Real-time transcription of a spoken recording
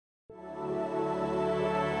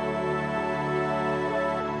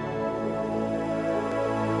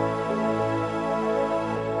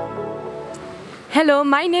Hello,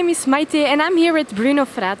 my name is Maite and I'm here with BRUNO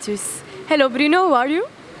FRATUS. Hello Bruno, how are you?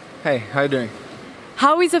 Hey, how you doing?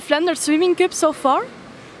 How is the Flanders Swimming Cup so far?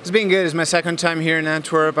 It's been good. It's my second time here in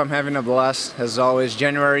Antwerp. I'm having a blast. As always,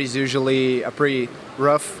 January is usually a pretty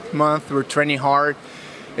rough month. We're training hard.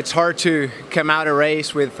 It's hard to come out a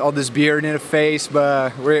race with all this beard in the face,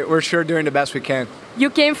 but we're sure doing the best we can. You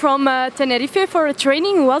came from Tenerife for a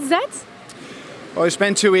training, what's that? Well, we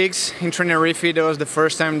spent 2 weeks in Tenerife. That was the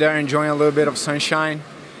first time there, enjoying a little bit of sunshine.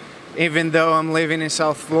 Even though I'm living in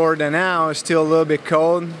South Florida now, it's still a little bit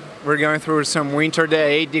cold. We're going through some winter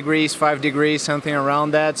day, 8 degrees, 5 degrees, something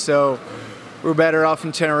around that. So we're better off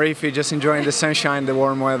in Tenerife, just enjoying the sunshine, the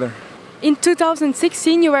warm weather. In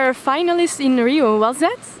 2016 you were a finalist in Rio, was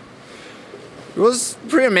that? It was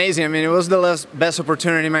pretty amazing. I mean, it was the best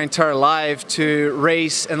opportunity in my entire life to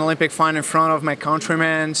race an Olympic final in front of my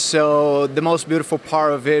countrymen. So the most beautiful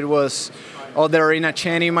part of it was all the arena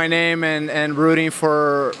chanting my name and rooting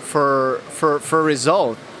for a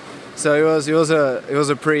result. So it was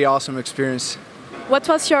a pretty awesome experience. What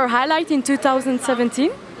was your highlight in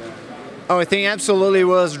 2017? Oh, I think absolutely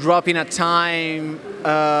was dropping a time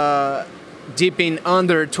dipping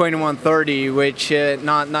under 21:30, which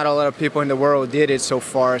not a lot of people in the world did it so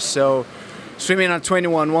far. So swimming at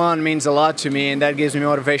 21:1 means a lot to me, and that gives me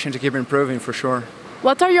motivation to keep improving for sure.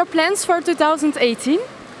 What are your plans for 2018?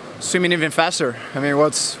 Swimming even faster. I mean,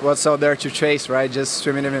 what's out there to chase, right? Just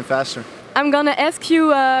swimming even faster. I'm gonna ask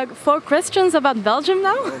you 4 questions about Belgium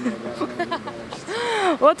now.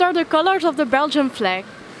 What are the colors of the Belgian flag?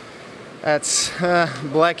 That's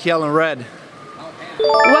black, yellow, and red.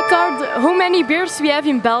 How many beers we have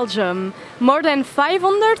in Belgium? More than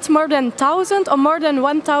 500, more than 1,000 or more than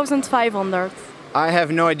 1,500? I have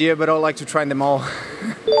no idea, but I would like to try them all.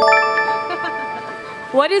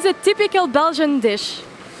 What is a typical Belgian dish?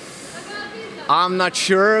 I'm not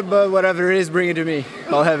sure, but whatever it is, bring it to me.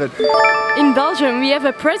 I'll have it. In Belgium, we have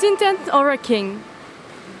a president or a king?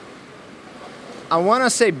 I want to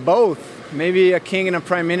say both. Maybe a king and a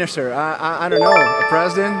prime minister. I don't know. A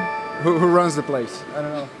president? Who runs the place? I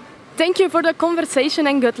don't know. Thank you for the conversation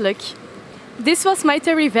and good luck. This was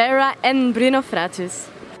Maite Rivera and BRUNO FRATUS.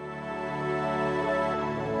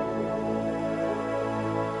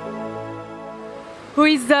 Who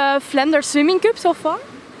is the Flanders Swimming Cup so far?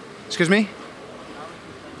 Excuse me?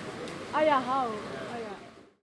 Ah ja, how?